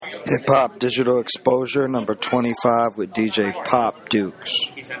Hip Hop Digital Exposure number 25 with DJ Pop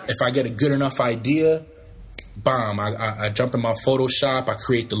Dukez. If I get a good enough idea, bomb. I jump in my Photoshop, I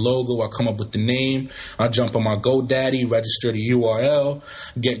create the logo, I come up with the name, I jump on my GoDaddy, register the URL,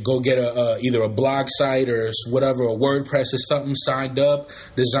 go get either a blog site or whatever, a WordPress or something signed up,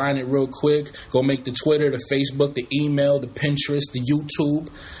 design it real quick, go make the Twitter, the Facebook, the email, the Pinterest, the YouTube,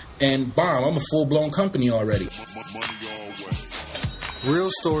 and bomb, I'm a full-blown company already.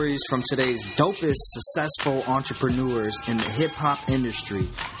 Real stories from today's dopest successful entrepreneurs in the hip-hop industry.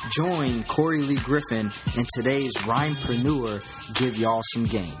 Join Corey Lee Griffin and today's Rhymepreneur give y'all some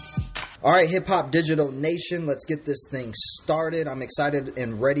game. All right, Hip-Hop Digital Nation, let's get this thing started. I'm excited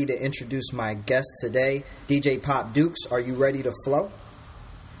and ready to introduce my guest today, DJ Pop Dukez. Are you ready to flow?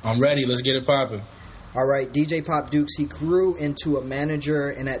 I'm ready. Let's get it popping. All right, DJ Pop Dukez, he grew into a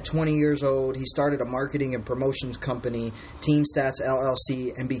manager, and at 20 years old, he started a marketing and promotions company, Team Stats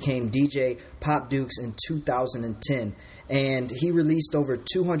LLC, and became DJ Pop Dukez in 2010. And he released over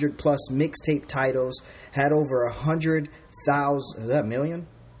 200 plus mixtape titles, had over 100,000, is that million?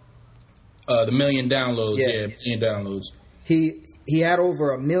 The million downloads, yeah, million downloads. He had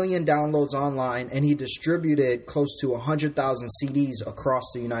over 1 million downloads online, and he distributed close to 100,000 CDs across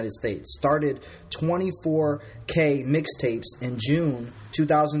the United States. Started 24K mixtapes in June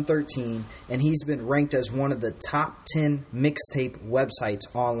 2013, and he's been ranked as one of the top 10 mixtape websites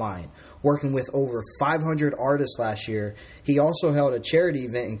online, working with over 500 artists last year. He also held a charity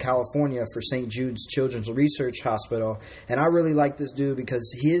event in California for St. Jude's Children's Research Hospital, and I really like this dude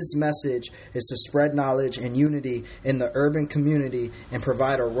because his message is to spread knowledge and unity in the urban community and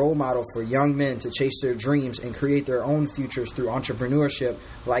provide a role model for young men to chase their dreams and create their own futures through entrepreneurship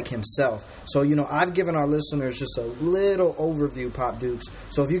like himself. So, I've given our listeners just a little overview, Pop Dukez.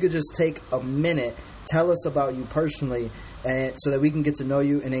 So if you could just take a minute, tell us about you personally, and so that we can get to know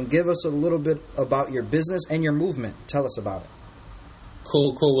you, and then give us a little bit about your business and your movement. Tell us about it.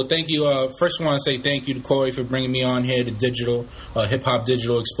 Cool. Well, thank you. First, I want to say thank you to Corey for bringing me on here to digital, hip-hop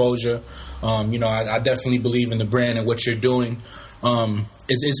digital exposure. I definitely believe in the brand and what you're doing.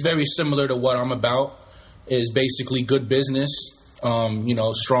 It's very similar to what I'm about. It's basically good business,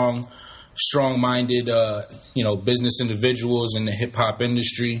 strong-minded, business individuals in the hip-hop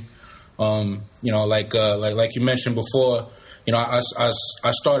industry. Like you mentioned before, I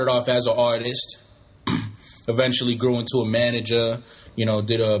started off as an artist, eventually grew into a manager,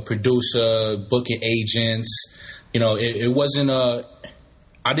 did a producer, booking agents. It wasn't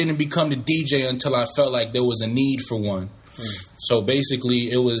I didn't become the DJ until I felt like there was a need for one. So basically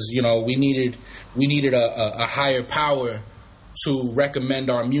it was, we needed a higher power to recommend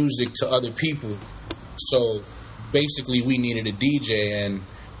our music to other people. So basically we needed a DJ, and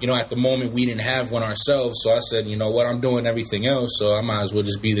at the moment we didn't have one ourselves. So I said, I'm doing everything else, so I might as well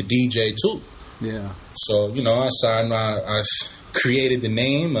just be the DJ too. Yeah. So I created the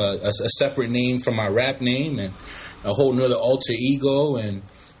name, a separate name from my rap name, and a whole nother alter ego, and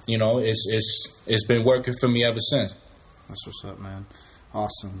it's been working for me ever since. That's what's up, man.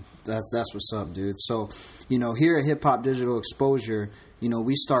 Awesome. That's what's up, dude. So, here at Hip Hop Digital Exposure,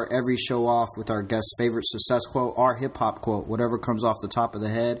 we start every show off with our guest's favorite success quote, our hip hop quote, whatever comes off the top of the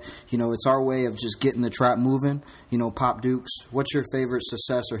head. It's our way of just getting the trap moving. Pop Dukez, what's your favorite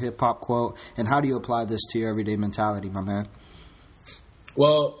success or hip hop quote, and how do you apply this to your everyday mentality, my man?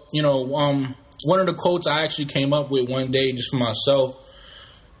 Well, one of the quotes I actually came up with one day just for myself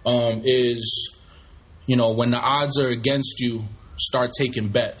is, when the odds are against you, start taking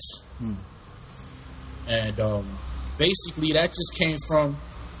bets. And basically that just came from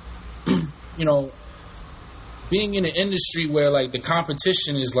being in an industry where like the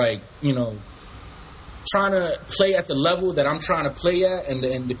competition is like trying to play at the level that I'm trying to play at,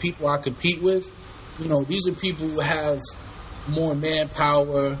 and the people I compete with, these are people who have more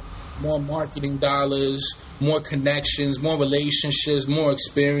manpower, more marketing dollars, more connections, more relationships, more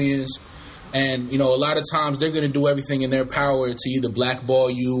experience. And, a lot of times they're going to do everything in their power to either blackball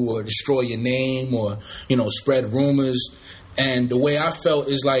you or destroy your name or, spread rumors. And the way I felt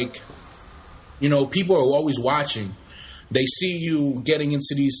is like, people are always watching. They see you getting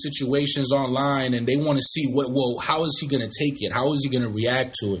into these situations online, and they want to see how is he going to take it? How is he going to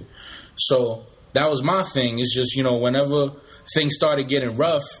react to it? So that was my thing. It's just, whenever things started getting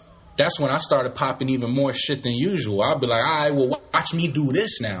rough, that's when I started popping even more shit than usual. I'll be like, all right, well, watch me do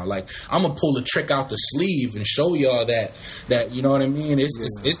this now. Like, I'm going to pull a trick out the sleeve and show y'all that you know what I mean?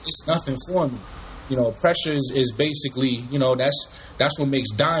 It's nothing for me. Pressure is basically, that's what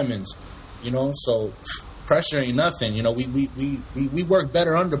makes diamonds, so pressure ain't nothing. We work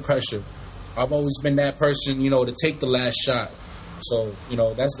better under pressure. I've always been that person, to take the last shot. So,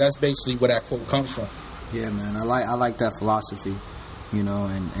 that's basically where that quote comes from. Yeah, man, I like that philosophy,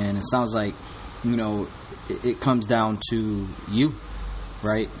 and it sounds like, it comes down to you,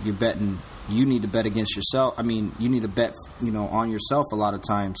 right? You're betting. You need to bet against yourself. I mean, you need to bet, on yourself a lot of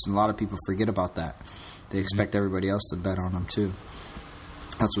times, and a lot of people forget about that. They expect everybody else to bet on them too.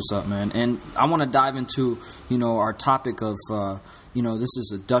 That's what's up, man. And I want to dive into, our topic of, this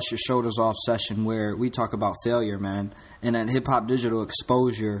is a dust your shoulders off session where we talk about failure, man. And at Hip Hop Digital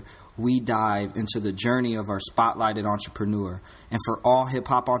Exposure, we dive into the journey of our spotlighted entrepreneur. And for all hip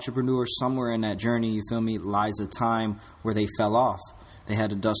hop entrepreneurs, somewhere in that journey, you feel me, lies a time where they fell off. They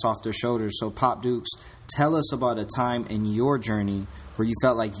had to dust off their shoulders. So, Pop Dukes, tell us about a time in your journey where you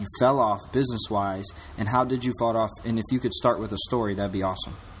felt like you fell off business-wise, and how did you fall off? And if you could start with a story, that'd be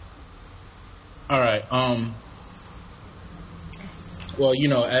awesome. All right. Well,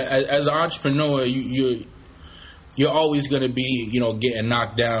 as an entrepreneur, you're always going to be, getting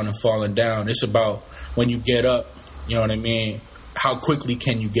knocked down and falling down. It's about when you get up, you know what I mean? How quickly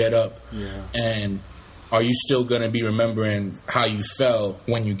can you get up? Yeah. And are you still going to be remembering how you fell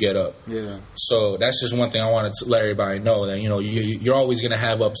when you get up? Yeah. So that's just one thing I wanted to let everybody know, that, you're always going to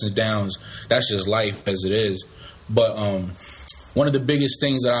have ups and downs. That's just life as it is. But one of the biggest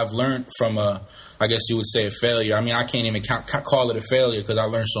things that I've learned from I guess you would say a failure. I mean, I can't even call it a failure because I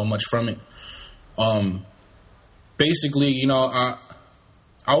learned so much from it. Basically, I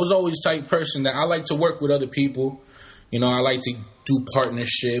was always the type of person that I like to work with other people. I like to do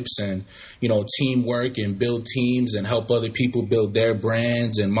partnerships and, teamwork and build teams and help other people build their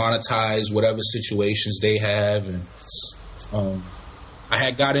brands and monetize whatever situations they have. And I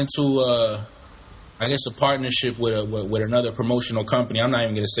had got into, a partnership with another promotional company. I'm not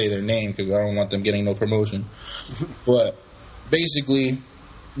even going to say their name because I don't want them getting no promotion. But basically,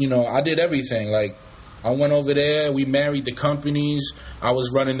 I did everything. Like, I went over there. We married the companies. I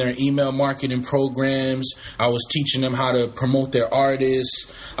was running their email marketing programs. I was teaching them how to promote their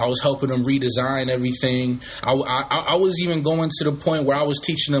artists. I was helping them redesign everything. I was even going to the point where I was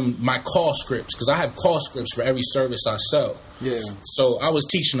teaching them my call scripts, because I have call scripts for every service I sell. Yeah. So I was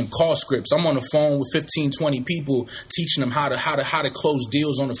teaching them call scripts. I'm on the phone with 15, 20 people, teaching them how to close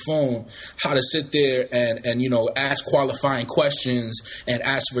deals on the phone, how to sit there and ask qualifying questions and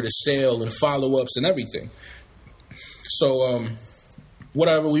ask for the sale and follow-ups and everything. So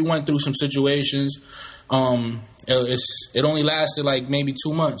whatever, we went through some situations. It only lasted like maybe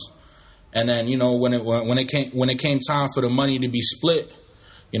 2 months, and then when it came time for the money to be split,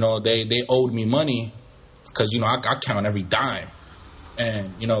 they owed me money. Because, I count every dime.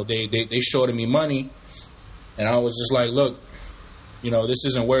 And, they shorted me money. And I was just like, look, this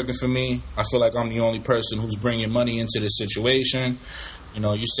isn't working for me. I feel like I'm the only person who's bringing money into this situation.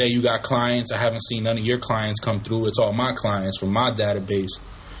 You say you got clients. I haven't seen none of your clients come through. It's all my clients from my database.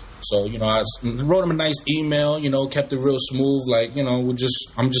 So, I wrote them a nice email, kept it real smooth. Like, I'm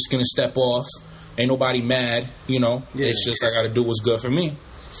just going to step off. Ain't nobody mad, Yeah. It's just I got to do what's good for me.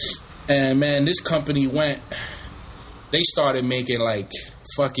 And, man, this company they started making, like,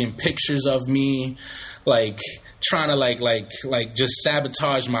 fucking pictures of me, like, trying to, like just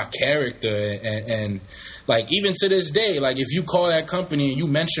sabotage my character. And, like, even to this day, like, if you call that company and you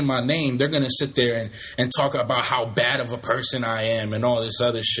mention my name, they're going to sit there and talk about how bad of a person I am and all this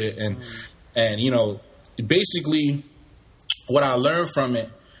other shit. And basically what I learned from it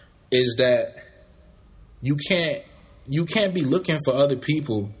is that you can't be looking for other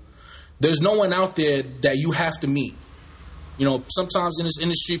people. There's no one out there that you have to meet. Sometimes in this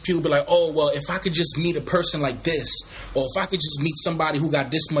industry, people be like, oh, well, if I could just meet a person like this, or if I could just meet somebody who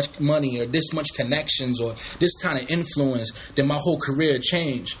got this much money or this much connections or this kind of influence, then my whole career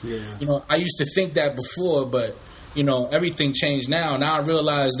changed. Yeah. I used to think that before, but, everything changed now. Now I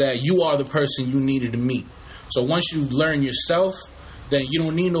realize that you are the person you needed to meet. So once you learn yourself, then you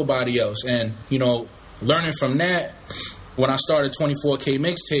don't need nobody else. And, learning from that, when I started 24K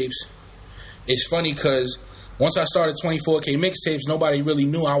mixtapes, it's funny because once I started 24K mixtapes, nobody really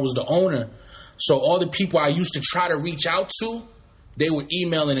knew I was the owner. So all the people I used to try to reach out to, they were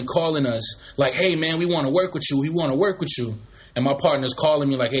emailing and calling us like, hey, man, we want to work with you. We want to work with you. And my partner's calling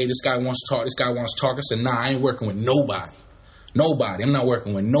me like, hey, this guy wants to talk. This guy wants to talk. I said, nah, I ain't working with nobody. I'm not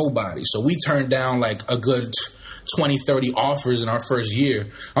working with nobody. So we turned down like a good 20, 30 offers in our first year.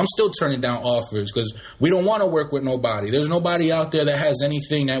 I'm still turning down offers because we don't want to work with nobody. There's nobody out there that has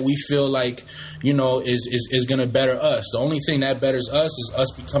anything that we feel like, is going to better us. The only thing that betters us is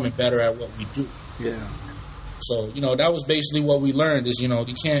us becoming better at what we do. Yeah. So, that was basically what we learned is, you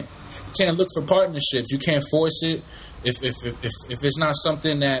can't look for partnerships. You can't force it. If it's not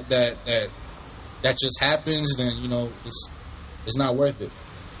something that just happens, then, It's not worth it.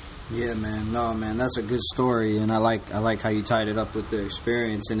 Yeah, man. No, man, that's a good story, and I like how you tied it up with the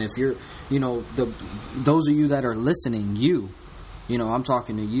experience. And if you're, those of you that are listening, I'm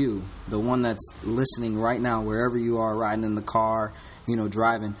talking to you, the one that's listening right now, wherever you are, riding in the car,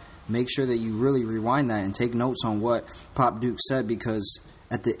 driving. Make sure that you really rewind that and take notes on what Pop Duke said, because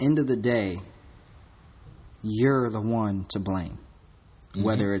at the end of the day, you're the one to blame,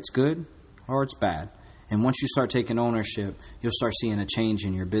 whether it's good or it's bad. And once you start taking ownership, you'll start seeing a change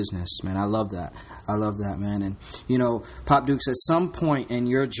in your business, man. I love that. Man. And, Pop Dukes, at some point in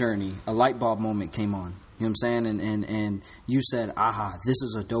your journey, a light bulb moment came on. You know what I'm saying? And you said, aha, this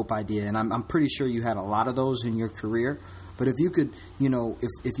is a dope idea. And I'm pretty sure you had a lot of those in your career. But if you could,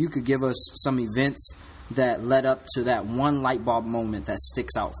 if you could give us some events that led up to that one light bulb moment that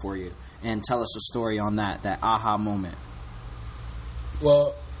sticks out for you, and tell us a story on that aha moment.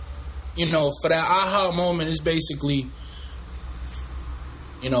 Well, for that aha moment, it's basically,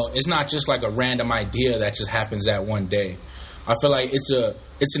 it's not just like a random idea that just happens that one day. I feel like it's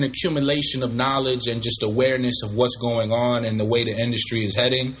an accumulation of knowledge and just awareness of what's going on and the way the industry is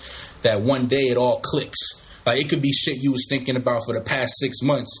heading, that one day it all clicks. Like, it could be shit you was thinking about for the past 6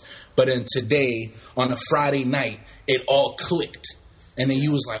 months, but then today, on a Friday night, it all clicked. And then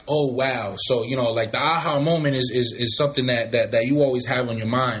you was like, oh, wow. So, like, the aha moment is something that you always have on your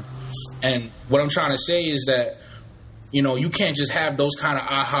mind. And what I'm trying to say is that, you can't just have those kind of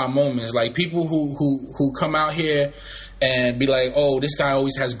aha moments. Like, people who come out here and be like, oh, this guy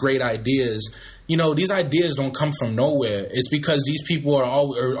always has great ideas. These ideas don't come from nowhere. It's because these people are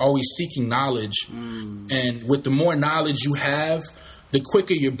always seeking knowledge. And with the more knowledge you have, the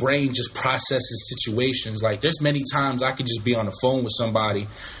quicker your brain just processes situations. Like, there's many times I could just be on the phone with somebody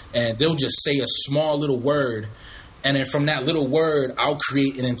and they'll just say a small little word. And then from that little word, I'll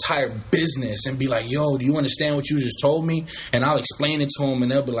create an entire business and be like, yo, do you understand what you just told me? And I'll explain it to them and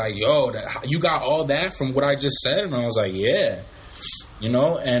they'll be like, yo, you got all that from what I just said? And I was like, yeah.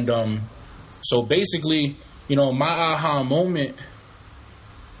 And so basically, my aha moment,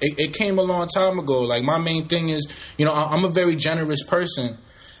 it came a long time ago. Like, my main thing is, I'm a very generous person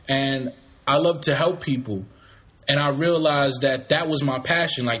and I love to help people. And I realized that was my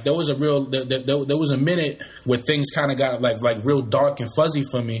passion. Like, there was a minute where things kind of got like real dark and fuzzy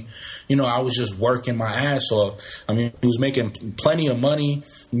for me. I was just working my ass off. I mean, I was making plenty of money,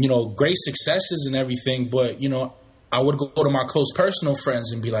 great successes and everything. But, I would go to my close personal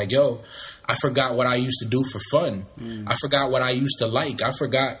friends and be like, yo, I forgot what I used to do for fun. I forgot what I used to like. I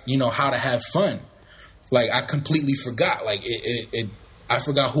forgot, how to have fun. Like, I completely forgot. Like, I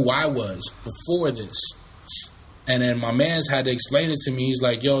forgot who I was before this. And then my man's had to explain it to me. He's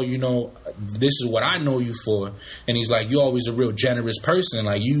like, yo, this is what I know you for. And he's like, you're always a real generous person.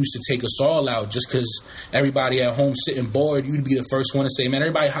 Like, you used to take us all out just because everybody at home sitting bored. You'd be the first one to say, man,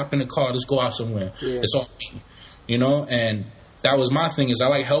 everybody hop in the car. Let's go out somewhere. Yeah. It's all me. And that was my thing, is I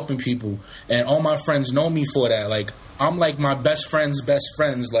like helping people. And all my friends know me for that. Like, I'm like my best friend's best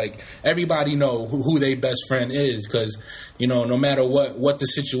friends. Like, everybody know who their best friend is, because, no matter what the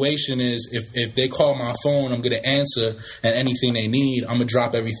situation is, if they call my phone, I'm going to answer, and anything they need, I'm going to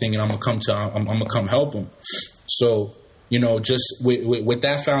drop everything and I'm going to come help them. So, just with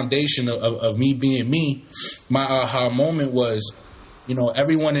that foundation of me being me, my aha moment was,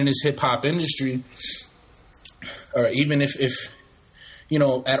 everyone in this hip hop industry, or even if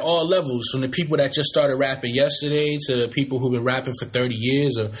at all levels, from the people that just started rapping yesterday to the people who've been rapping for 30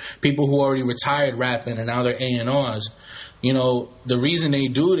 years, or people who already retired rapping and now they're A&Rs, the reason they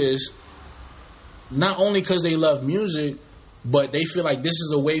do this, not only because they love music, but they feel like this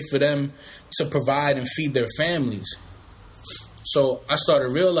is a way for them to provide and feed their families. So I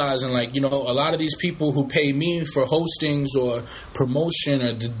started realizing, like, a lot of these people who pay me for hostings or promotion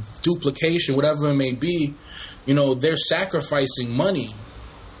or the duplication, whatever it may be, they're sacrificing money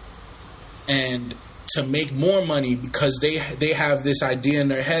and to make more money, because they have this idea in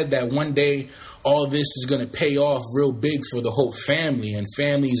their head that one day all this is going to pay off real big for the whole family and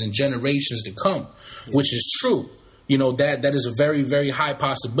families and generations to come, which is true. That is a very, very high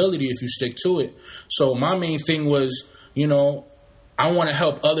possibility if you stick to it. So my main thing was, I want to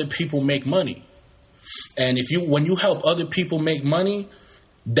help other people make money. And when you help other people make money,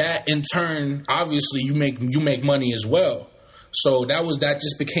 that in turn, obviously you make money as well. So that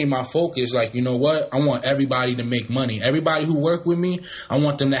just became my focus. Like, you know what? I want everybody to make money. Everybody who work with me, I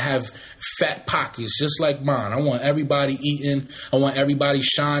want them to have fat pockets just like mine. I want everybody eating. I want everybody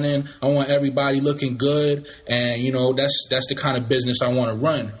shining. I want everybody looking good. And, that's the kind of business I want to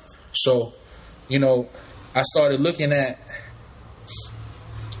run. So, I started looking at,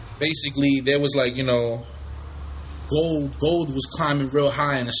 basically there was like, gold was climbing real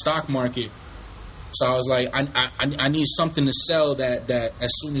high in the stock market. So I was like, I need something to sell that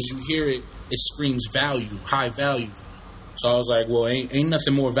as soon as you hear it, it screams value, high value. So I was like, well, ain't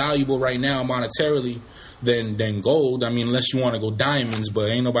nothing more valuable right now monetarily than gold. I mean, unless you want to go diamonds, but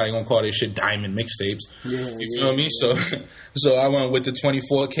ain't nobody gonna call this shit diamond mixtapes. You feel me? So I went with the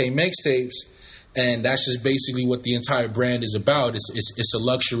 24K mixtapes, and that's just basically what the entire brand is about. It's a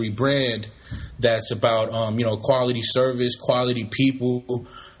luxury brand that's about quality service, quality people,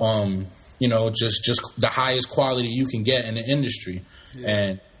 just the highest quality you can get in the industry. Yeah.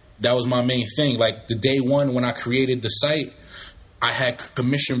 And that was my main thing. Like the day one when I created the site, I had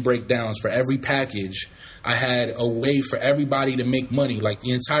commission breakdowns for every package. I had a way for everybody to make money. Like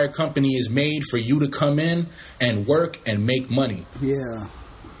the entire company is made for you to come in and work and make money. Yeah.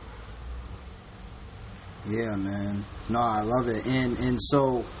 Yeah, man. No, I love it. And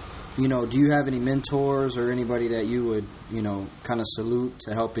so, do you have any mentors or anybody that you would, kind of salute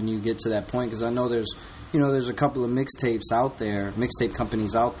to helping you get to that point? Because I know there's a couple of mixtape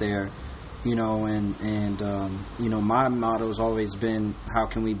companies out there, my motto has always been, how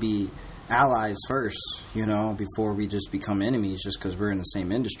can we be allies first, before we just become enemies just because we're in the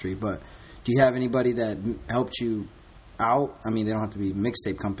same industry. But do you have anybody that helped you out? I mean, they don't have to be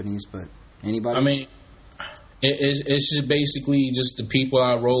mixtape companies, but anybody? I mean, it's just basically just the people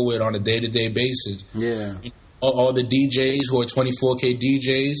I roll with on a day-to-day basis. Yeah. All the DJs who are 24K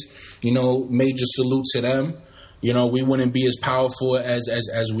DJs, major salute to them. We wouldn't be as powerful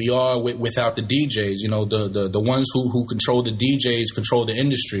as we are without the DJs. The ones who control the DJs control the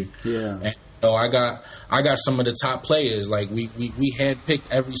industry. Yeah. And, I got some of the top players. Like we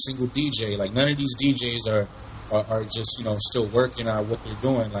handpicked every single DJ. Like none of these DJs are just still working on what they're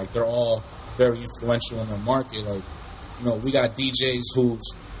doing. Like they're all very influential in the market. Like we got DJs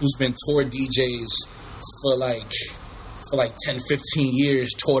who's been tour DJs for like 10, 15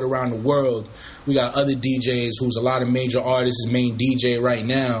 years, toured around the world. We got other DJs who's a lot of major artists' main DJ right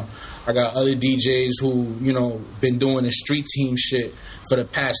now. I got other DJs who, been doing the street team shit for the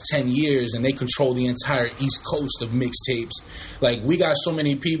past 10 years, and they control the entire East Coast of mixtapes. Like, we got so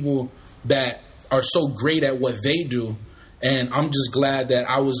many people that are so great at what they do, and I'm just glad that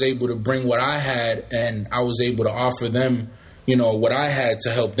I was able to bring what I had, and I was able to offer them, what I had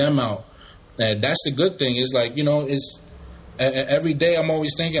to help them out. And that's the good thing. Is like, it's every day I'm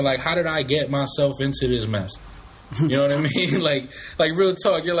always thinking, like, how did I get myself into this mess? You know what I mean? like real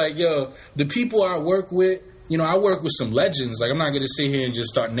talk. You're like, yo, the people I work with, I work with some legends. Like, I'm not going to sit here and just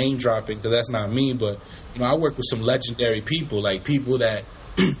start name dropping because that's not me. But, I work with some legendary people, like people that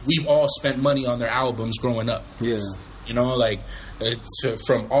we've all spent money on their albums growing up. Yeah.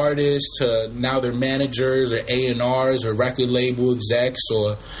 From artists to now they're managers or A&Rs or record label execs,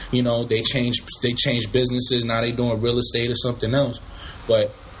 or they change businesses, now they doing real estate or something else.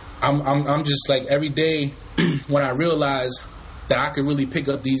 But I'm just like, every day when I realize that I can really pick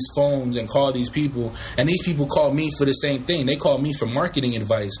up these phones and call these people, and these people call me for the same thing. They call me for marketing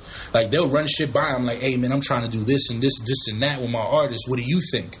advice. Like, they'll run shit by. I'm like, hey man, I'm trying to do this and this and that with my artists. What do you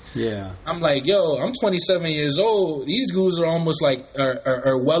think? Yeah. I'm like, yo, I'm 27 years old. These dudes are almost like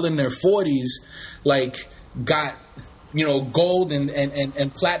are well in their 40s, like got gold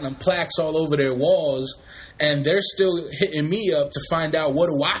and platinum plaques all over their walls. And they're still hitting me up to find out what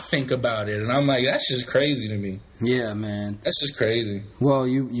do I think about it. And I'm like, that's just crazy to me. Yeah, man. That's just crazy. Well,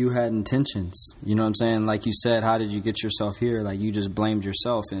 you had intentions. You know what I'm saying? Like you said, how did you get yourself here? Like, you just blamed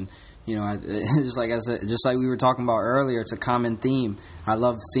yourself. And, just like I said, just like we were talking about earlier, it's a common theme. I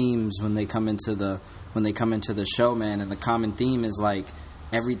love themes when they come into the show, man. And the common theme is like,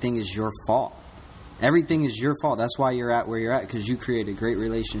 everything is your fault. Everything is your fault. That's why you're at where you're at, because you created great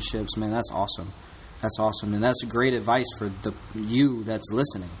relationships, man. That's awesome. That's awesome, and that's great advice for you that's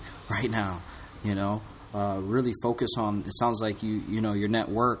listening right now. Really focus on. It sounds like your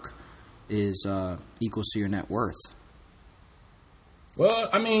network is equals to your net worth. Well,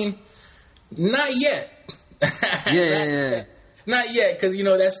 I mean, not yet. Yeah. Not yet, because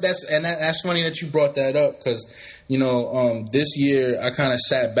that's funny that you brought that up, because this year I kind of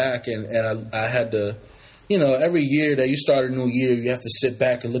sat back and I had to. Every year that you start a new year, you have to sit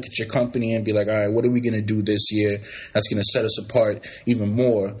back and look at your company and be like, all right, what are we going to do this year that's going to set us apart even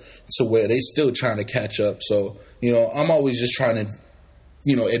more, to where they still trying to catch up. So, I'm always just trying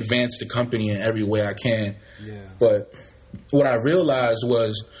to, advance the company in every way I can. Yeah. But what I realized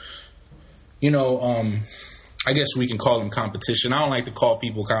was, I guess we can call them competition. I don't like to call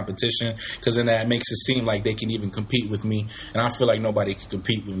people competition, because then that makes it seem like they can even compete with me. And I feel like nobody can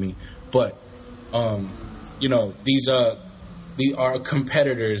compete with me. But, our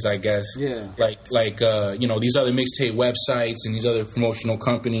competitors, I guess. Yeah. Like these other mixtape websites and these other promotional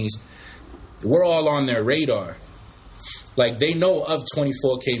companies, we're all on their radar. Like, they know of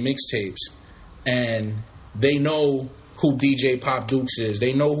 24K mixtapes, and they know who DJ Pop Dukez is.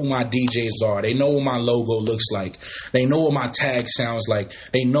 They know who my DJs are. They know what my logo looks like. They know what my tag sounds like.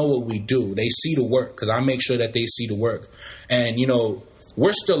 They know what we do. They see the work, because I make sure that they see the work. And,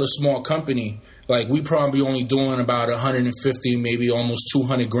 we're still a small company. Like, we probably only doing about 150, maybe almost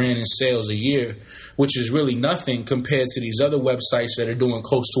 200 grand in sales a year, which is really nothing compared to these other websites that are doing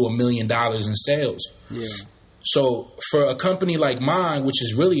close to $1 million in sales. Yeah. So for a company like mine, which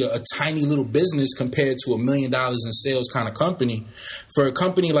is really a tiny little business compared to $1 million in sales kind of company, for a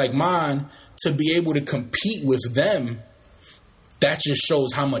company like mine to be able to compete with them, that just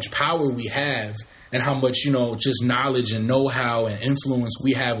shows how much power we have and how much, just knowledge and know-how and influence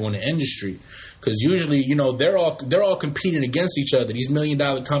we have on the industry. Because usually, they're all competing against each other. These $1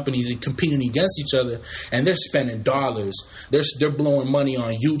 million companies are competing against each other, and they're spending dollars. They're blowing money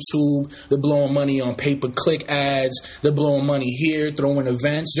on YouTube. They're blowing money on pay-per-click ads. They're blowing money here, throwing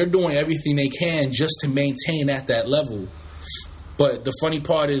events. They're doing everything they can just to maintain at that level. But the funny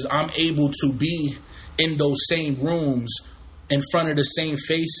part is, I'm able to be in those same rooms, in front of the same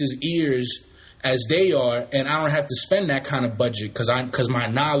faces, ears as they are, and I don't have to spend that kind of budget because my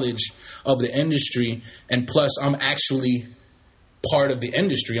knowledge of the industry, and plus I'm actually part of the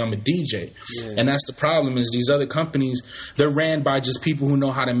industry. I'm a DJ. Yeah. And that's the problem, is these other companies, they're ran by just people who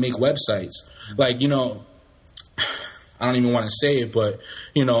know how to make websites. Like, I don't even want to say it, but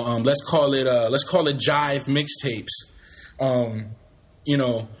let's call it Jive Mixtapes.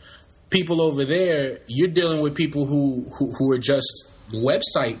 People over there, you're dealing with people who are just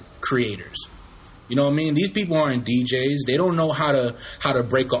website creators. You know what I mean? These people aren't DJs. They don't know how to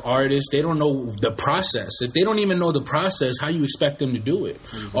break an artist. They don't know the process. If they don't even know the process, how you expect them to do it?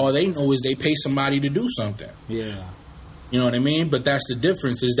 Mm-hmm. All they know is they pay somebody to do something. Yeah. You know what I mean? But that's the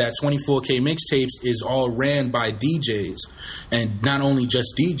difference, is that 24K Mixtapes is all ran by DJs. And not only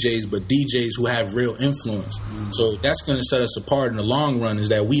just DJs, but DJs who have real influence. Mm-hmm. So that's going to set us apart in the long run, is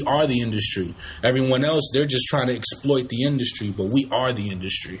that we are the industry. Everyone else, they're just trying to exploit the industry, but we are the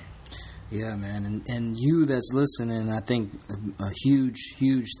industry. Yeah, man. And you that's listening, I think a huge,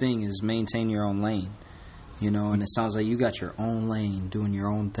 huge thing is maintain your own lane. And it sounds like you got your own lane, doing your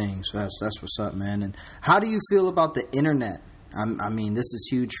own thing. So that's what's up, man. And how do you feel about the internet? I mean, this is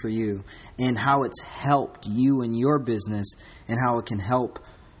huge for you, and how it's helped you and your business, and how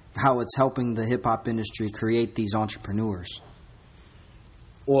it's helping the hip-hop industry create these entrepreneurs.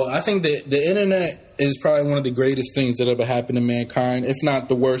 Well, I think that the internet is probably one of the greatest things that ever happened to mankind, if not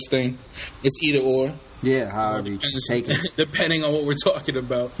the worst thing. It's either or. Yeah, however you take it. Depending on what we're talking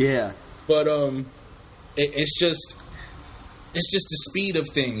about. Yeah. But it's just the speed of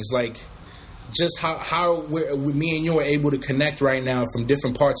things. Like, just how me and you are able to connect right now from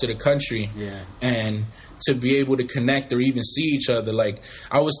different parts of the country. Yeah. And to be able to connect or even see each other. Like,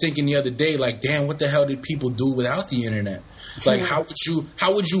 I was thinking the other day, like, damn, what the hell did people do without the internet? Like, how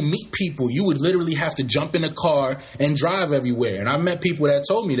would you meet people? You would literally have to jump in a car and drive everywhere. And I met people that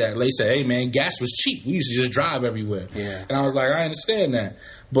told me that. They said, hey, man, gas was cheap. We used to just drive everywhere. Yeah. And I was like, I understand that.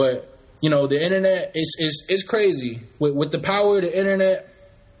 But, the internet is crazy. With the power of the internet,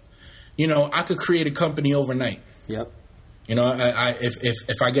 I could create a company overnight. Yep.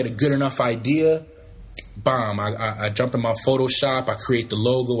 If I get a good enough idea, bomb, I jump in my Photoshop, I create the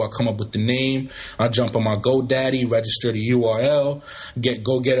logo, I come up with the name, I jump on my GoDaddy, register the URL,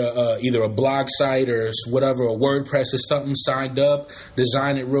 go get either a blog site or whatever, a WordPress or something, signed up,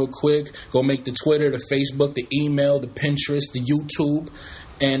 design it real quick, go make the Twitter, the Facebook, the email, the Pinterest, the YouTube,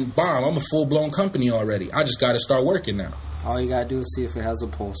 and bomb, I'm a full-blown company already. I just got to start working now. All you got to do is see if it has a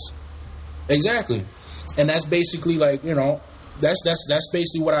pulse. Exactly. And that's basically like, that's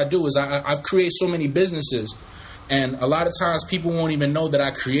basically what I do. Is I've created so many businesses, and a lot of times people won't even know that I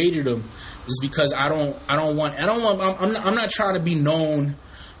created them. Is because I'm not trying to be known,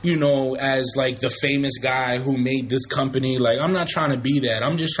 as like the famous guy who made this company. Like, I'm not trying to be that.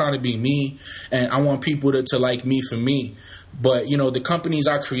 I'm just trying to be me, and I want people to like me for me. But the companies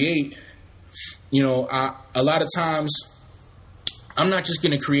I create, a lot of times I'm not just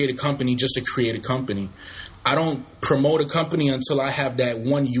going to create a company just to create a company. I don't promote a company until I have that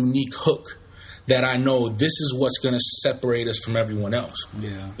one unique hook that I know this is what's going to separate us from everyone else.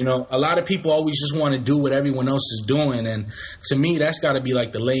 Yeah. A lot of people always just want to do what everyone else is doing. And to me, that's got to be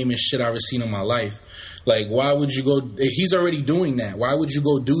like the lamest shit I've ever seen in my life. Like, why would you go? He's already doing that. Why would you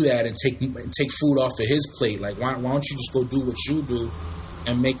go do that and take food off of his plate? Like, why don't you just go do what you do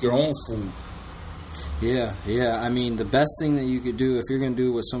and make your own food? Yeah. I mean, the best thing that you could do if you're going to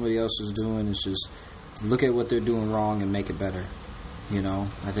do what somebody else is doing is just look at what they're doing wrong and make it better. You know,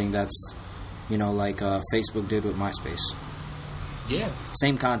 I think that's, like Facebook did with MySpace. Yeah.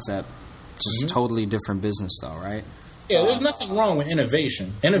 Same concept, just totally different business, though, right? Yeah, there's nothing wrong with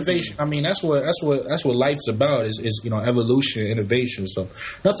innovation. Innovation, I mean, that's what life's about is evolution, innovation. So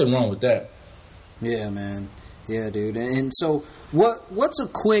nothing wrong with that. Yeah, man. Yeah, dude. And so, what's a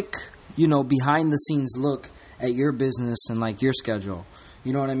quick, behind the scenes look at your business and like your schedule?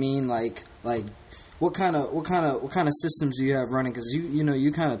 You know what I mean? Like what kind of systems do you have running? Because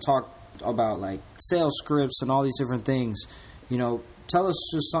you kind of talk about like sales scripts and all these different things. Tell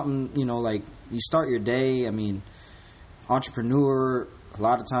us just something. Like you start your day. I mean, entrepreneur. A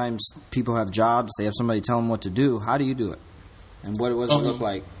lot of times people have jobs. They have somebody tell them what to do. How do you do it? And what does it look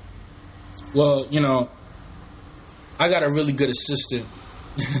like? Well, I got a really good assistant.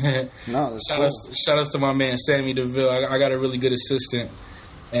 No, that's shout outs to my man Sammy DeVille. I got a really good assistant,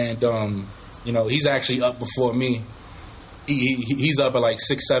 and he's actually up before me. He's up at like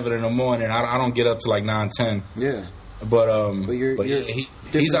 6, 7 in the morning. I don't get up to like 9, 10. Yeah, but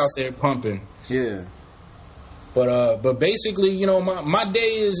he's out there pumping. Yeah, but basically, my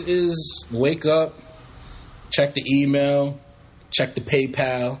day is wake up, check the email, check the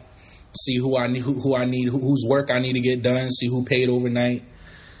PayPal, see who I need, whose work I need to get done, see who paid overnight,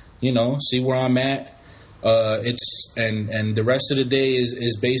 see where I'm at. And the rest of the day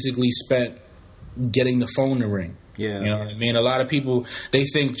is basically spent getting the phone to ring. Yeah. You know what I mean? A lot of people, they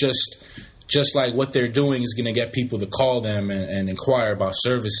think just like what they're doing is going to get people to call them and inquire about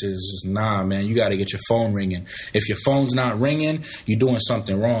services. Nah, man, you got to get your phone ringing. If your phone's not ringing, you're doing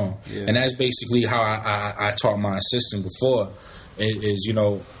something wrong. Yeah. And that's basically how I taught my assistant before is,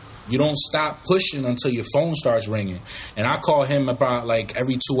 you don't stop pushing until your phone starts ringing. And I call him about like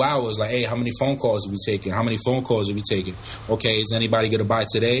every 2 hours, like, hey, how many phone calls have we taken? How many phone calls have we taken? Okay, is anybody going to buy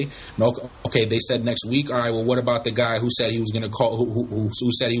today? No. Okay, they said next week. All right, well, what about the guy who said he was going to call, who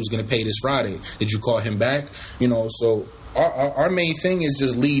said he was going to pay this Friday? Did you call him back? So our main thing is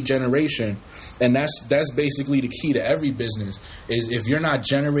just lead generation. And that's basically the key to every business is if you're not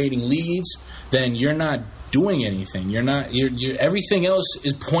generating leads, then you're not doing anything. You're everything else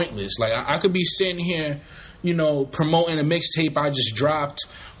is pointless. Like I could be sitting here, promoting a mixtape I just dropped,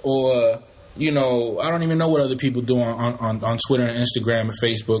 or I don't even know what other people do on Twitter and Instagram and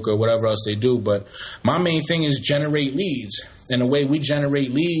Facebook or whatever else they do. But my main thing is generate leads. And the way we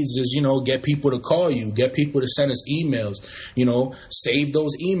generate leads is, get people to call you, get people to send us emails, save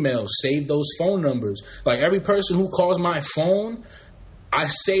those emails, save those phone numbers. Like every person who calls my phone, I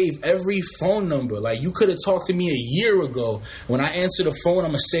save every phone number. Like you could have talked to me a year ago. When I answer the phone,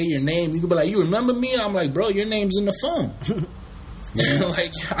 I'm going to say your name. You could be like, you remember me? I'm like, bro, your name's in the phone.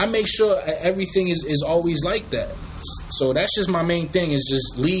 Like I make sure everything is always like that. So that's just my main thing is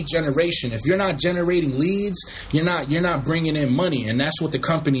just lead generation. If you're not generating leads, you're not bringing in money, and that's what the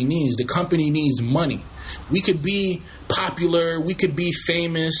company needs. The company needs money. We could be popular, we could be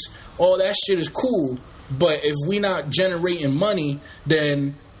famous, all that shit is cool, but if we're not generating money,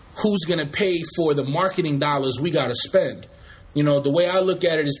 then who's going to pay for the marketing dollars we got to spend? The way I look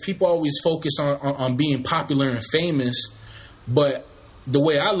at it is people always focus on being popular and famous, but the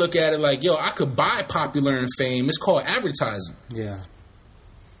way I look at it, like, yo, I could buy popular and fame. It's called advertising. Yeah.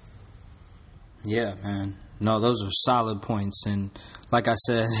 Yeah, man. No, those are solid points. And like I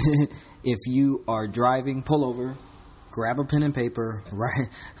said, if you are driving, pull over, grab a pen and paper, write,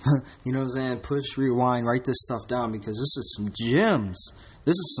 you know what I'm saying? Push, rewind, write this stuff down because this is some gems.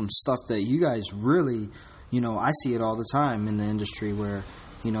 This is some stuff that you guys really, I see it all the time in the industry where,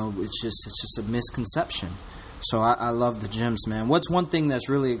 it's just a misconception. So I love the gems, man. What's one thing that's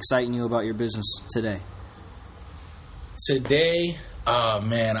really exciting you about your business today? Today,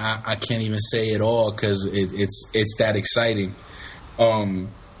 man, I can't even say it all because it's that exciting.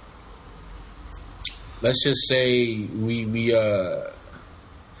 Let's just say we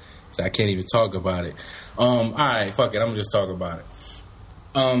I can't even talk about it. All right, fuck it. I'm just talking about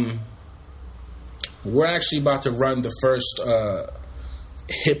it. We're actually about to run the first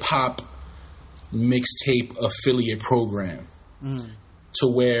hip hop mixtape affiliate program to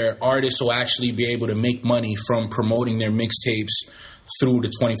where artists will actually be able to make money from promoting their mixtapes through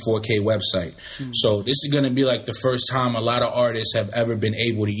the 24K website. So this is going to be like the first time a lot of artists have ever been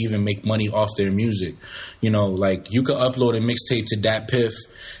able to even make money off their music. Like you could upload a mixtape to Dat Piff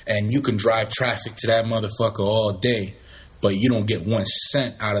and you can drive traffic to that motherfucker all day, but you don't get 1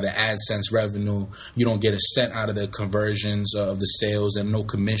 cent out of the AdSense revenue. You don't get a cent out of the conversions of the sales and no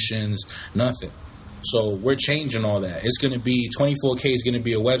commissions, nothing. So we're changing all that. It's going to be 24K is going to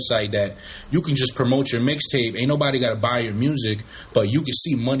be a website that you can just promote your mixtape. Ain't nobody got to buy your music, but you can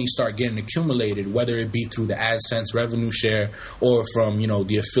see money start getting accumulated, whether it be through the AdSense revenue share or from, you know,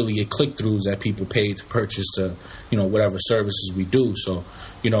 the affiliate click-throughs that people pay to purchase to, you know, whatever services we do. So,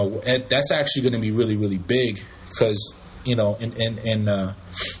 you know, that's actually going to be really, really big because, you know, in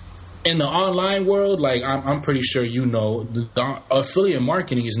the online world, like I'm pretty sure you know, the affiliate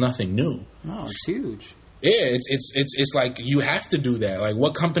marketing is nothing new. No, it's huge. Yeah, it's like you have to do that. Like,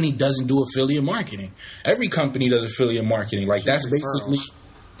 what company doesn't do affiliate marketing? Every company does affiliate marketing. Like, that's basically,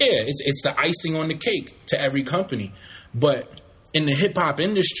 it's the icing on the cake to every company. But in the hip hop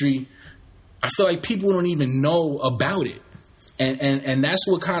industry, I feel like people don't even know about it. And that's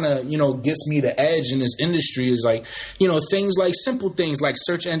what kind of, you know, gets me the edge in this industry is like, you know, things like simple things like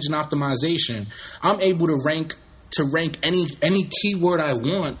search engine optimization. I'm able to rank any keyword I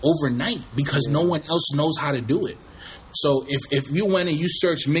want overnight because no one else knows how to do it. So if you went and you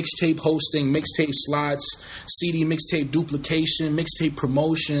search mixtape hosting, mixtape slots, CD mixtape duplication, mixtape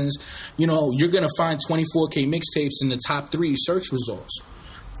promotions, you know, you're going to find 24K mixtapes in the top 3 search results.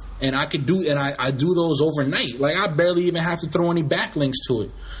 And I could do, and I do those overnight. Like, I barely even have to throw any backlinks to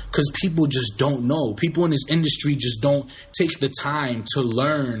it because people just don't know. People in this industry just don't take the time to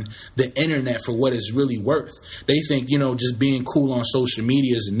learn the internet for what it's really worth. They think, you know, just being cool on social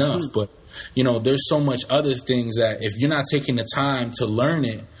media is enough. But, you know, there's so much other things that if you're not taking the time to learn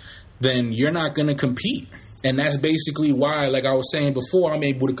it, then you're not going to compete. And that's basically why, like I was saying before, I'm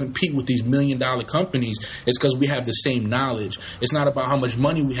able to compete with these $1 million companies. It's because we have the same knowledge. It's not about how much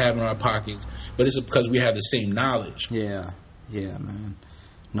money we have in our pockets, but it's because we have the same knowledge. Yeah, man.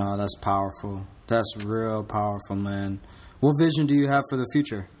 No, that's powerful. That's real powerful, man. What vision do you have for the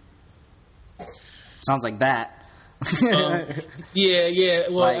future? Sounds like that. Yeah.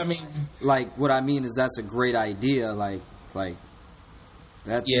 Well, like, I mean, like what I mean is that's a great idea.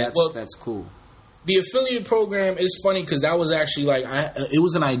 That's cool. The affiliate program is funny because that was actually like it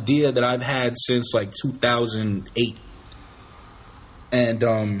was an idea that I've had since like 2008,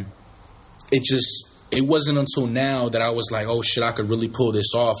 and it wasn't until now that I was like, oh shit, I could really pull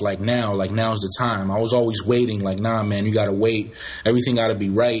this off. Like now's the time. I was always waiting. Like, nah, man, you gotta wait. Everything gotta be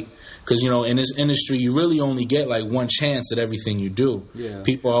right. Because, you know, in this industry, you really only get like one chance at everything you do. Yeah.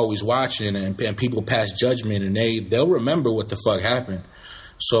 People are always watching, and people pass judgment, and they'll remember what the fuck happened.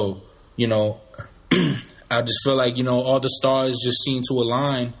 So, you know, I just feel like, you know, all the stars just seem to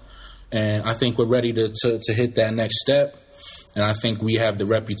align, and I think we're ready to hit that next step. And I think we have the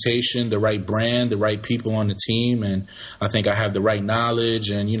reputation, the right brand, the right people on the team, and I think I have the right knowledge,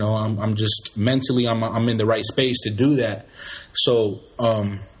 and, you know, I'm just mentally I'm in the right space to do that. So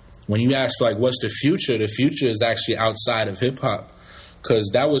when you ask like what's the future is actually outside of hip hop, because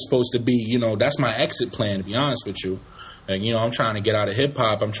that was supposed to be, you know, that's my exit plan, to be honest with you. Like, you know, I'm trying to get out of hip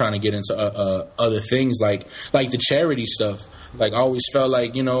hop. I'm trying to get into other things like the charity stuff. Like, I always felt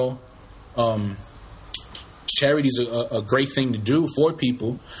like, you know, charity's a great thing to do for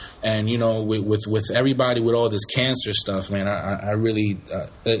people, and, you know, with everybody with all this cancer stuff, man, I really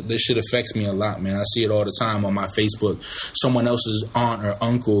this shit affects me a lot, man. I see it all the time on my Facebook. Someone else's aunt or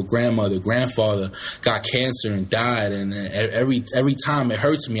uncle, grandmother, grandfather got cancer and died, and every time it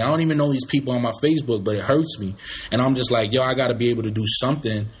hurts me. I don't even know these people on my Facebook, but it hurts me, and I'm just like, yo, I got to be able to do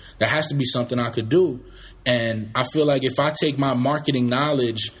something. There has to be something I could do. And I feel like if I take my marketing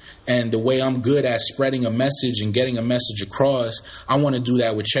knowledge and the way I'm good at spreading a message and getting a message across, I want to do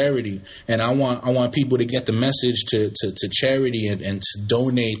that with charity. And I want people to get the message to charity and to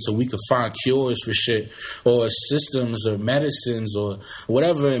donate so we could find cures for shit, or systems or medicines or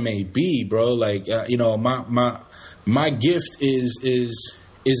whatever it may be, bro. Like, you know, my gift is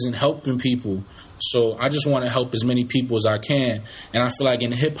in helping people. So I just want to help as many people as I can. And I feel like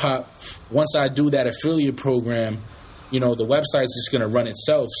in hip hop, once I do that affiliate program, you know, the website's just going to run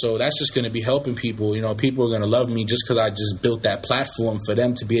itself. So that's just going to be helping people. You know, people are going to love me just because I just built that platform for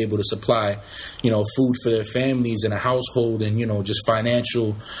them to be able to supply, you know, food for their families and a household, and, you know, just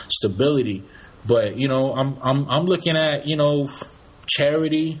financial stability. But, you know, I'm looking at, you know,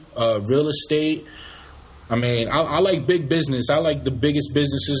 charity, real estate. I mean, I like big business. I like the biggest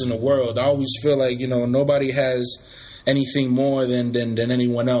businesses in the world. I always feel like, you know, nobody has anything more than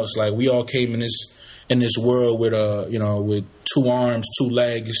anyone else. Like, we all came in this world with you know, with 2 arms, 2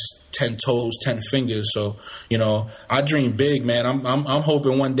 legs, 10 toes, 10 fingers. So, you know, I dream big, man. I'm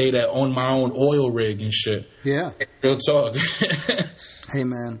hoping one day to own my own oil rig and shit. Yeah. Real talk. Hey,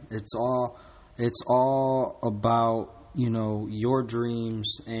 man, it's all about, you know, your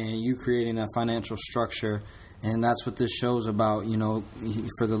dreams and you creating that financial structure And that's what this show's about,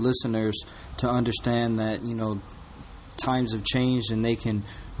 for the listeners to understand that, times have changed and they can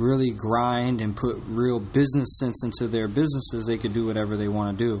really grind and put real business sense into their businesses. They could do whatever they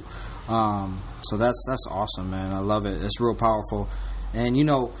want to do. So that's awesome, man. I love it. It's real powerful. And,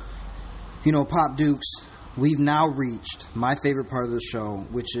 Pop Dukes, we've now reached my favorite part of the show,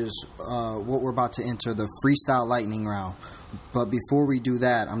 which is what we're about to enter, the Freestyle Lightning Round. But before we do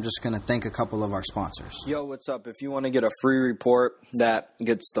that, I'm just going to thank a couple of our sponsors. Yo, what's up? If you want to get a free report that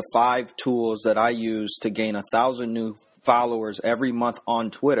gets the 5 tools that I use to gain 1,000 new followers every month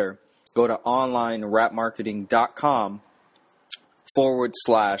on Twitter, go to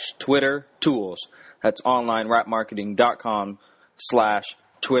onlinerapmarketing.com/Twitter tools. That's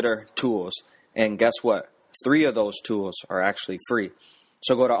onlinerapmarketing.com/Twitter tools. And guess what? 3 of those tools are actually free.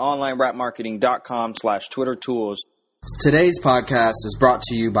 So go to onlinerapmarketing.com/Twitter tools. Today's podcast is brought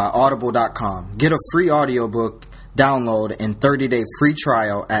to you by Audible.com. Get a free audiobook download and 30-day free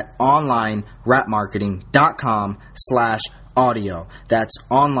trial at onlinerapmarketing.com/audio. That's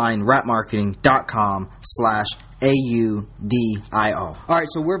onlinerapmarketing.com/AUDIO. All right,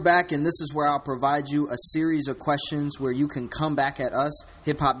 so we're back, and this is where I'll provide you a series of questions where you can come back at us,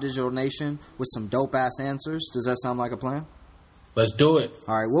 Hip Hop Digital Nation, with some dope-ass answers. Does that sound like a plan? Let's do it.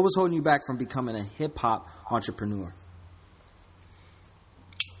 All right, what was holding you back from becoming a hip-hop entrepreneur?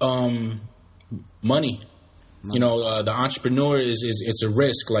 Money. The entrepreneur it's a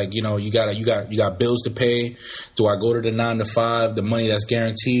risk. Like, you got bills to pay. Do I go to the 9 to 5, the money that's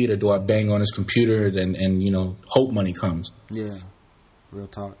guaranteed, or do I bang on his computer and hope money comes? Yeah, real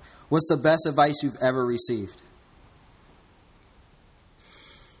talk. What's the best advice you've ever received?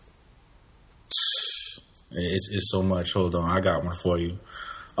 It's so much. Hold on, I got one for you.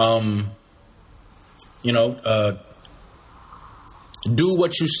 Do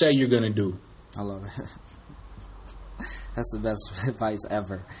what you say you're gonna do. I love it. That's the best advice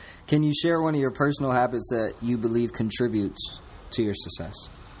ever. Can you share one of your personal habits that you believe contributes to your success?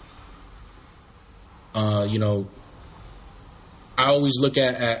 I always look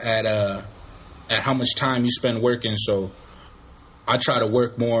at how much time you spend working. So I try to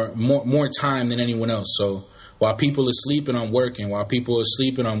work more time than anyone else. So while people are sleeping, I'm working. While people are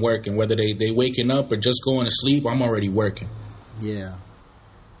sleeping, I'm working. Whether they waking up or just going to sleep, I'm already working. Yeah.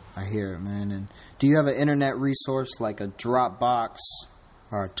 I hear it, man. And do you have an internet resource like a Dropbox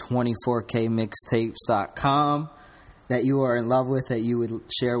or 24kmixtapes.com that you are in love with that you would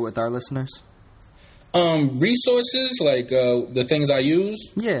share with our listeners? Resources like the things I use?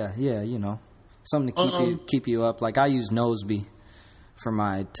 Yeah, something to keep you up. Like I use Noseby for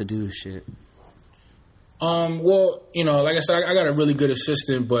my to-do shit. Well, like I said, I got a really good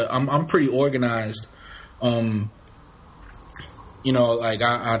assistant, but I'm pretty organized.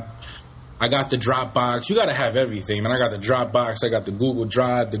 I got the Dropbox. You got to have everything, man. I got the Dropbox. I got the Google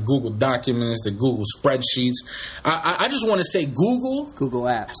Drive, the Google Documents, the Google Spreadsheets. I just want to say Google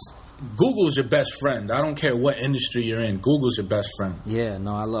Apps. Google's your best friend. I don't care what industry you're in. Google's your best friend. Yeah,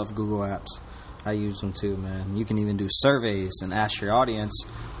 no, I love Google Apps. I use them too, man. You can even do surveys and ask your audience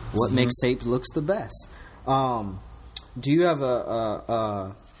what mixtape looks the best. Do you have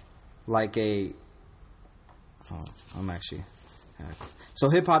So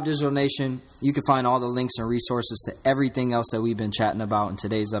Hip Hop Digital Nation, you can find all the links and resources to everything else that we've been chatting about in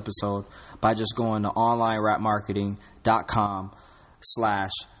today's episode by just going to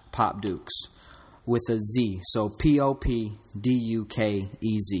onlinerapmarketing.com/popdukes with a Z. So POPDUKEZ.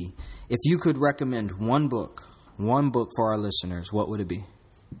 If you could recommend one book for our listeners, what would it be?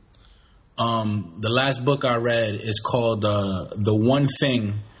 The last book I read is called The One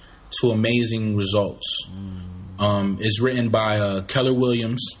Thing to Amazing Results. It's written by Keller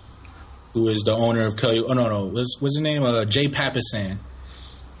Williams, who is the owner of Keller. What's his name? Jay Papasan,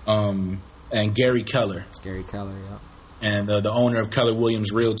 and Gary Keller. Gary Keller, yeah. And the owner of Keller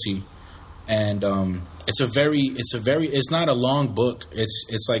Williams Realty. And it's not a long book.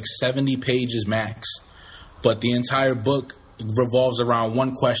 It's like 70 pages max, but the entire book revolves around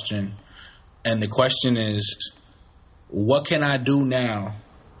one question, and the question is, what can I do now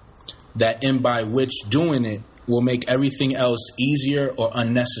that in by which doing it will make everything else easier or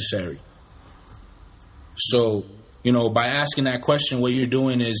unnecessary? So, by asking that question, what you're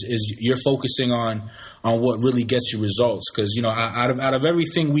doing is you're focusing on what really gets you results. Because, out of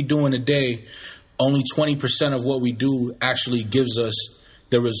everything we do in a day, only 20% of what we do actually gives us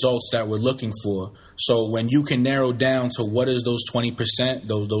the results that we're looking for. So when you can narrow down to what is those 20%,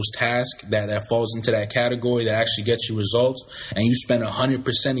 those tasks that falls into that category that actually gets you results, and you spend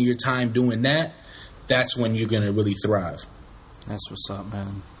 100% of your time doing that, that's when you're going to really thrive. That's what's up,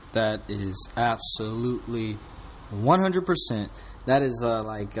 man. That is absolutely 100%. That is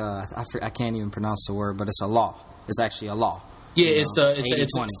I can't even pronounce the word, but it's a law. It's actually a law. Yeah, it's the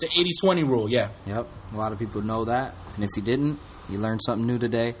 80-20 rule. Yeah. Yep. A lot of people know that, and if you didn't, you learned something new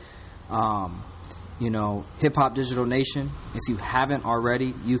today. Hip Hop Digital Nation. If you haven't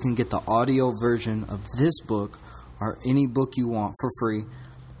already, you can get the audio version of this book or any book you want for free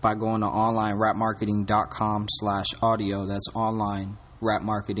by going to onlinerapmarketing.com/audio. That's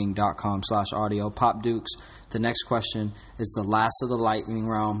onlinerapmarketing.com/audio. Pop Dukes. The next question is the last of the lightning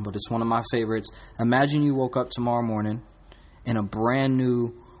round, but it's one of my favorites. Imagine you woke up tomorrow morning in a brand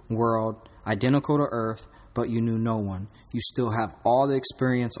new world, identical to Earth, but you knew no one. You still have all the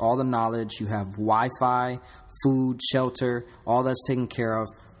experience, all the knowledge. You have Wi-Fi, food, shelter, all that's taken care of,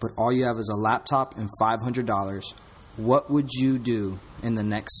 but all you have is a laptop and $500. What would you do in the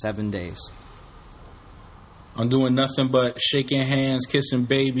next 7 days? I'm doing nothing but shaking hands, kissing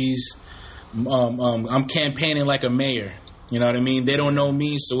babies. I'm campaigning like a mayor. You know what I mean? They don't know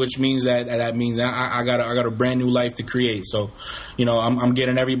me, so which means that means I got a brand new life to create. So, I'm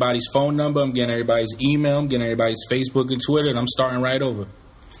getting everybody's phone number, I'm getting everybody's email, I'm getting everybody's Facebook and Twitter, and I'm starting right over.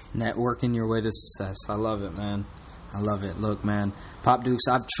 Networking your way to success. I love it, man. I love it. Look, man, Pop Dukes,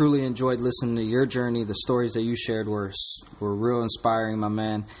 I've truly enjoyed listening to your journey. The stories that you shared were real inspiring, my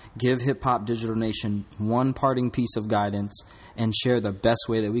man. Give Hip Hop Digital Nation one parting piece of guidance and share the best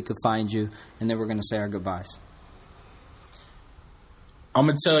way that we could find you, and then we're going to say our goodbyes. I'm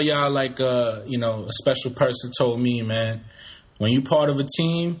going to tell y'all like, a special person told me, man, when you part of a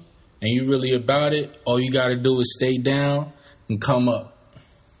team and you really about it, all you got to do is stay down and come up.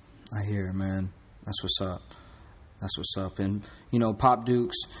 I hear it, man. That's what's up. That's what's up. And, Pop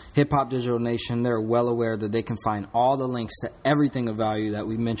Dukes, Hip Hop Digital Nation, they're well aware that they can find all the links to everything of value that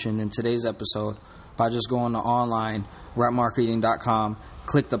we mentioned in today's episode by just going to onlinerapmarketing.com,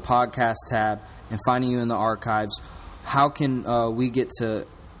 click the podcast tab, and finding you in the archives. How can we get to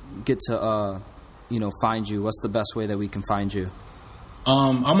find you? What's the best way that we can find you?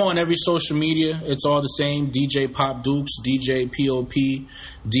 I'm on every social media. It's all the same. DJ Pop Dukes, DJ POP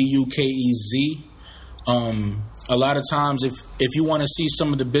DUKEZ. A lot of times, if you want to see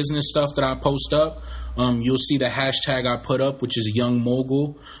some of the business stuff that I post up, you'll see the hashtag I put up, which is Young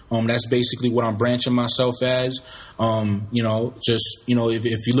Mogul. That's basically what I'm branching myself as.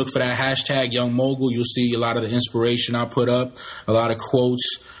 If you look for that hashtag Young Mogul, you'll see a lot of the inspiration I put up, a lot of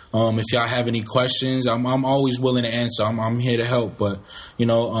quotes. If y'all have any questions, I'm always willing to answer. I'm here to help. But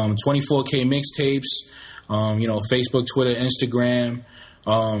 24K mixtapes, Facebook, Twitter, Instagram.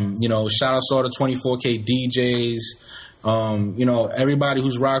 Shout out to all the 24K DJs. Everybody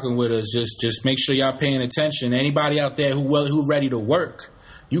who's rocking with us, just make sure y'all paying attention. Anybody out there who ready to work,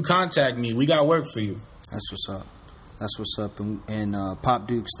 you contact me. We got work for you. That's what's up. That's what's up. And Pop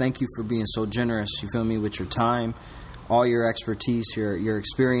Dukes, thank you for being so generous. You feel me, with your time, all your expertise, your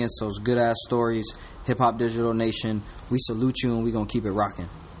experience, those good ass stories. Hip Hop Digital Nation, we salute you, and we gonna keep it rocking.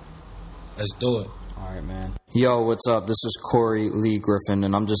 Let's do it. All right, man. Yo, what's up? This is Corey Lee Griffin,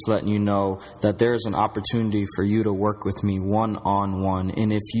 and I'm just letting you know that there's an opportunity for you to work with me one-on-one.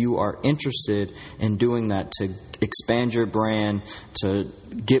 And if you are interested in doing that to expand your brand, to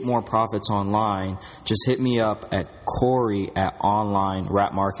get more profits online, just hit me up at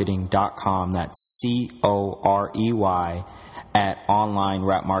Corey@onlinerapmarketing.com. That's COREY at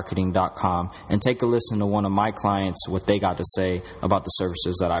onlinerapmarketing.com. And take a listen to one of my clients, what they got to say about the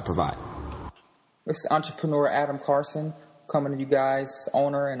services that I provide. This is entrepreneur Adam Carson, coming to you guys,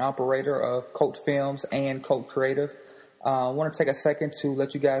 owner and operator of Coat Films and Coat Creative. I want to take a second to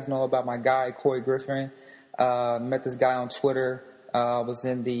let you guys know about my guy, Corey Griffin. Met this guy on Twitter. Was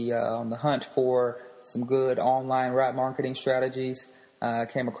on the hunt for some good online rap marketing strategies.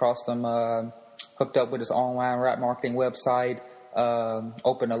 Came across them, hooked up with his online rap marketing website,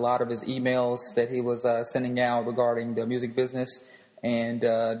 opened a lot of his emails that he was sending out regarding the music business and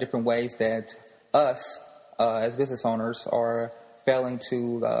different ways that us as business owners are failing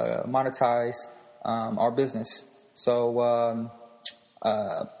to monetize our business. So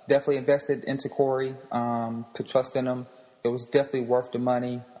definitely invested into Corey, put trust in him. It was definitely worth the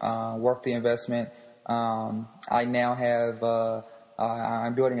money, worth the investment. I now have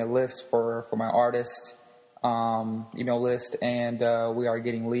I'm building a list for my artist email list, and we are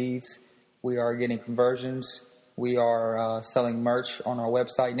getting leads. We are getting conversions. We are selling merch on our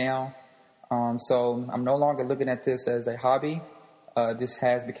website now. So I'm no longer looking at this as a hobby. This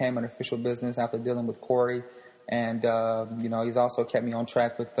has become an official business after dealing with Corey. And, he's also kept me on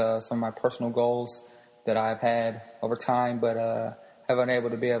track with some of my personal goals that I've had over time, but haven't been able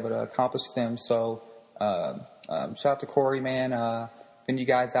to accomplish them. So shout out to Corey, man. If any of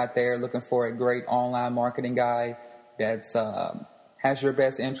you guys out there looking for a great online marketing guy that's has your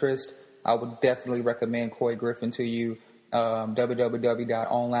best interest, I would definitely recommend Coy Griffin to you.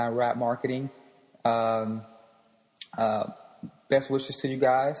 www.onlinerapmarketing. Best wishes to you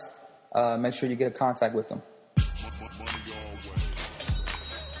guys. Make sure you get in contact with them.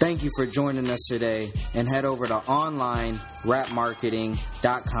 Thank you for joining us today, and head over to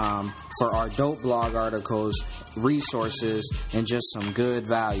onlinerapmarketing.com for our dope blog articles, resources, and just some good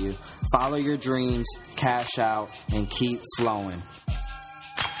value. Follow your dreams, cash out, and keep flowing.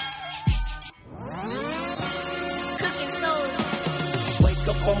 Wake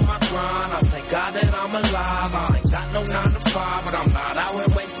up on my grind, I thank God that I'm alive. I ain't got no 9 to 5, but I'm not out here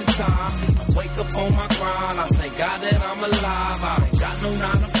wasting time. Wake up on my grind, I thank God that I'm alive. I ain't got no 9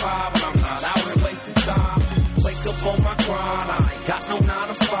 to 5, but I'm not out here wasting time. Wake up on my grind, I ain't got no 9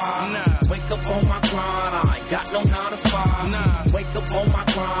 to 5. Wake up on my grind, I ain't got no 9 to 5. Wake up on my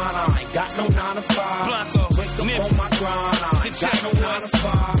grind, I ain't got no 9 to 5. Wake up on my grind, I ain't got no 9 to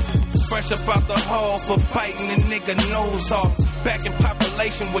 5. Fresh up out the hole for biting a nigga nose off. Back in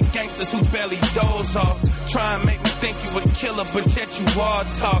population with gangsters who barely doze off. Try and make me think you a killer, but yet you all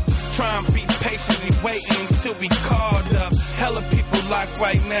talk. Try and be patiently waiting until we called up. Hella people locked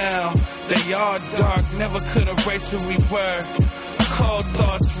right now. They all dark, never could erase who we were. Cold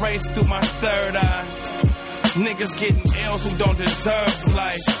thoughts race through my third eye. Niggas getting L's who don't deserve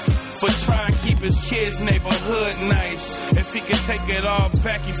life. For trying to keep his kids' neighborhood nice. If he could take it all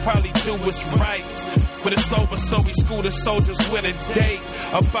back, he'd probably do what's right. But it's over, so we school the soldiers with a date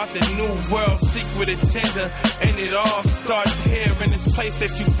about the new world secret agenda. And it all starts here in this place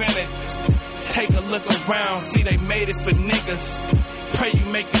that you invented. Take a look around, see they made it for niggas. Pray you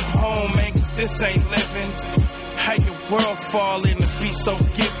make it home, man, 'cause this ain't living. How your world fall in to be so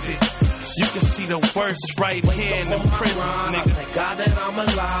gifted. You can see the worst right here in the prison, nigga. Thank God that I'm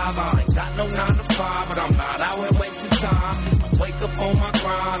alive. I ain't got no 9 to 5, but I'm not out here wasting time. Wake up on my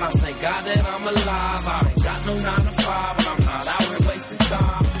grind. I thank God that I'm alive. I ain't got no 9 to 5, but I'm not out here wasting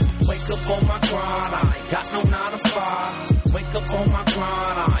time. Wake up on my grind. I ain't got no 9 to 5. Wake up on my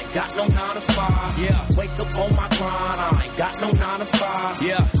grind. I ain't got no 9 to 5. Yeah. Wake up on my grind. I ain't got no 9 to 5.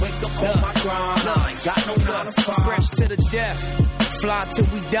 Yeah. Wake up on my grind. I ain't got no 9 to 5. Fresh to the death, fly till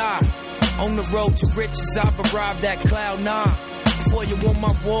we die. On the road to riches, I've arrived at cloud 9. Before you on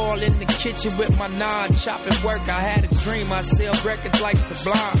my wall in the kitchen with my 9. Chopping work, I had a dream. I sell records like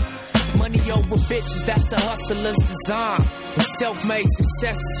Sublime. Money over bitches, that's the hustler's design. And self-made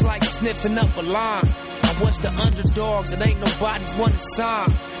success is like sniffing up a line. I was the underdog that ain't nobody wanna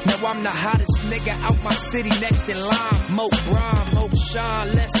sign. Now I'm the hottest nigga out my city, next in line. More grime, more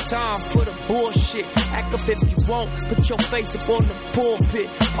shine, less time for the bullshit. Act up if you want, put your face up on the pulpit.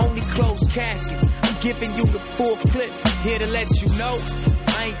 Only closed caskets, I'm giving you the full clip. Here to let you know,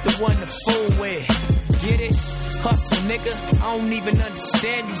 I ain't the one to fool with. Get it? Hustle, nigga, I don't even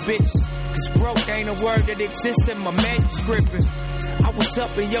understand you bitches. 'Cause broke ain't a word that exists in my manuscript. I was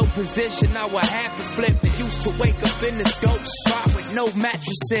up in your position, I would have to flip it. Used to wake up in this dope spot with no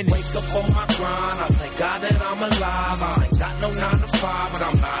mattress in it. Wake up on my grind, I thank God that I'm alive. I ain't got no 9 to 5, but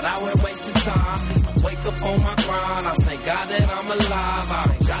I'm not out here wasting time. Wake up on my grind, I thank God that I'm alive. I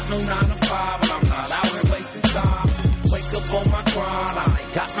ain't got no 9 to 5, but I'm not out here wasting time. Wake up on my grind, I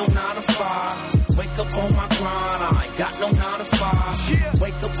ain't got no 9 to 5. Wake up on my grind, I ain't got no 9 to 5.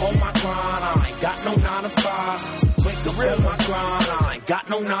 Wake up on my grind, I ain't got no 9 to 5. Wake up on my grind, I ain't got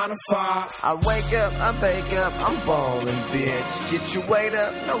no 9 to 5. I wake up, I bake up, I'm ballin', bitch. Get your weight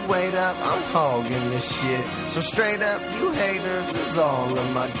up, no weight up, I'm hogging this shit. So straight up, you haters, is all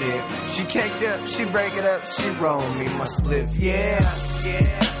in my dick. She caked up, she break it up, she roll me my spliff, yeah.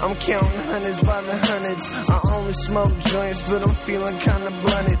 I'm counting hundreds by the hundreds. I only smoke joints, but I'm feeling kinda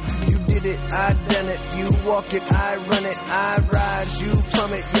blunted. You did it, I done it. You walk it, I run it. I rise, you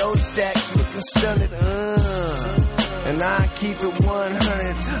plummet. Your stacks looking stunted. And I keep it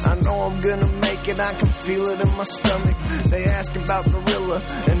 100. I know I'm gonna make it, I can feel it in my stomach. They ask about Gorilla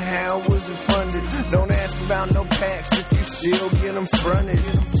and how was it funded. Don't ask about no packs if you still get them fronted.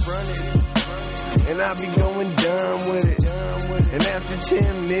 And I be going dumb with it. And after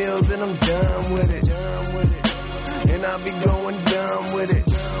 10 mil, then I'm done with it. And I be going dumb with it.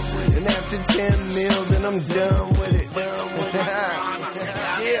 And after 10 mil, then I'm done with it.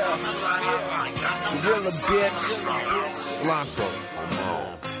 Yeah. Gorilla, bitch. Blanco.